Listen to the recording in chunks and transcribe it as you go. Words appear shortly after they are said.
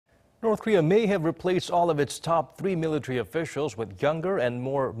North Korea may have replaced all of its top 3 military officials with younger and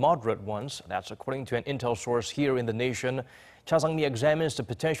more moderate ones. That's according to an intel source here in the nation. Sangmi examines the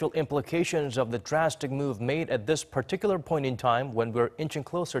potential implications of the drastic move made at this particular point in time when we're inching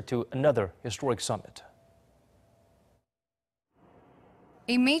closer to another historic summit.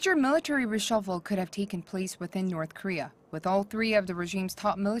 A major military reshuffle could have taken place within North Korea, with all 3 of the regime's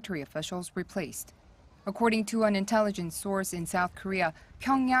top military officials replaced. According to an intelligence source in South Korea,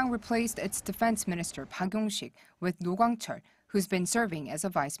 Pyongyang replaced its defense minister Pak Yong-sik with No Kwang-chol, who's been serving as a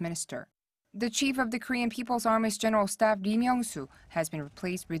vice minister. The chief of the Korean People's Army's General Staff Ri Myong-su has been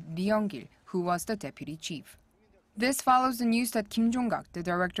replaced with Ri Yong-gil, who was the deputy chief. This follows the news that Kim Jong-gak, the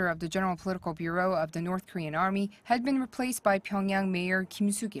director of the General Political Bureau of the North Korean Army, had been replaced by Pyongyang Mayor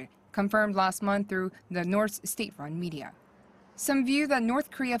Kim Su-gil, confirmed last month through the North's state-run media. Some view that North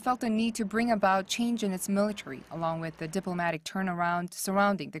Korea felt a need to bring about change in its military, along with the diplomatic turnaround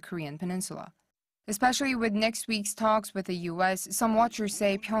surrounding the Korean peninsula. Especially with next week's talks with the U.S., some watchers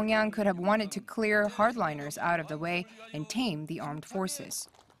say Pyongyang could have wanted to clear hardliners out of the way and tame the armed forces.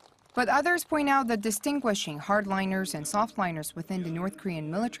 But others point out that distinguishing hardliners and softliners within the North Korean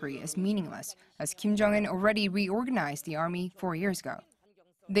military is meaningless, as Kim Jong-un already reorganized the army 4 years ago.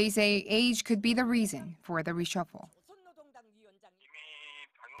 They say age could be the reason for the reshuffle.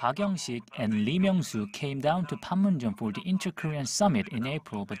 Pak Yong-sik and Ri Myong-su came down to Panmunjom for the Inter-Korean Summit in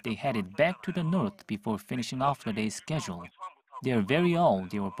April, but they headed back to the north before finishing off the day's schedule. They are very old.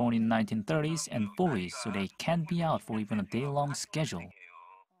 They were born in 1930s and 40s, so they can't be out for even a day-long schedule.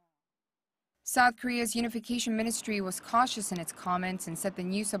 South Korea's Unification Ministry was cautious in its comments and said the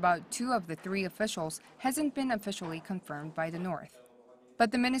news about 2 of the 3 officials hasn't been officially confirmed by the North.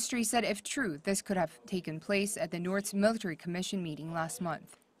 But the ministry said if true, this could have taken place at the North's Military Commission meeting last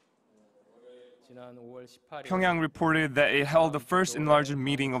month. Pyongyang reported that it held the first enlarged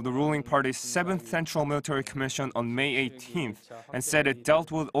meeting of the ruling party's 7th Central Military Commission on May 18th and said it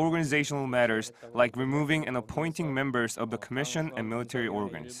dealt with organizational matters like removing and appointing members of the commission and military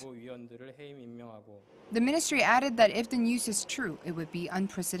organs. The ministry added that if the news is true, it would be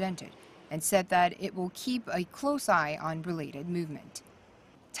unprecedented and said that it will keep a close eye on related movement.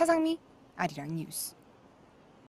 Sangmi, Arirang News.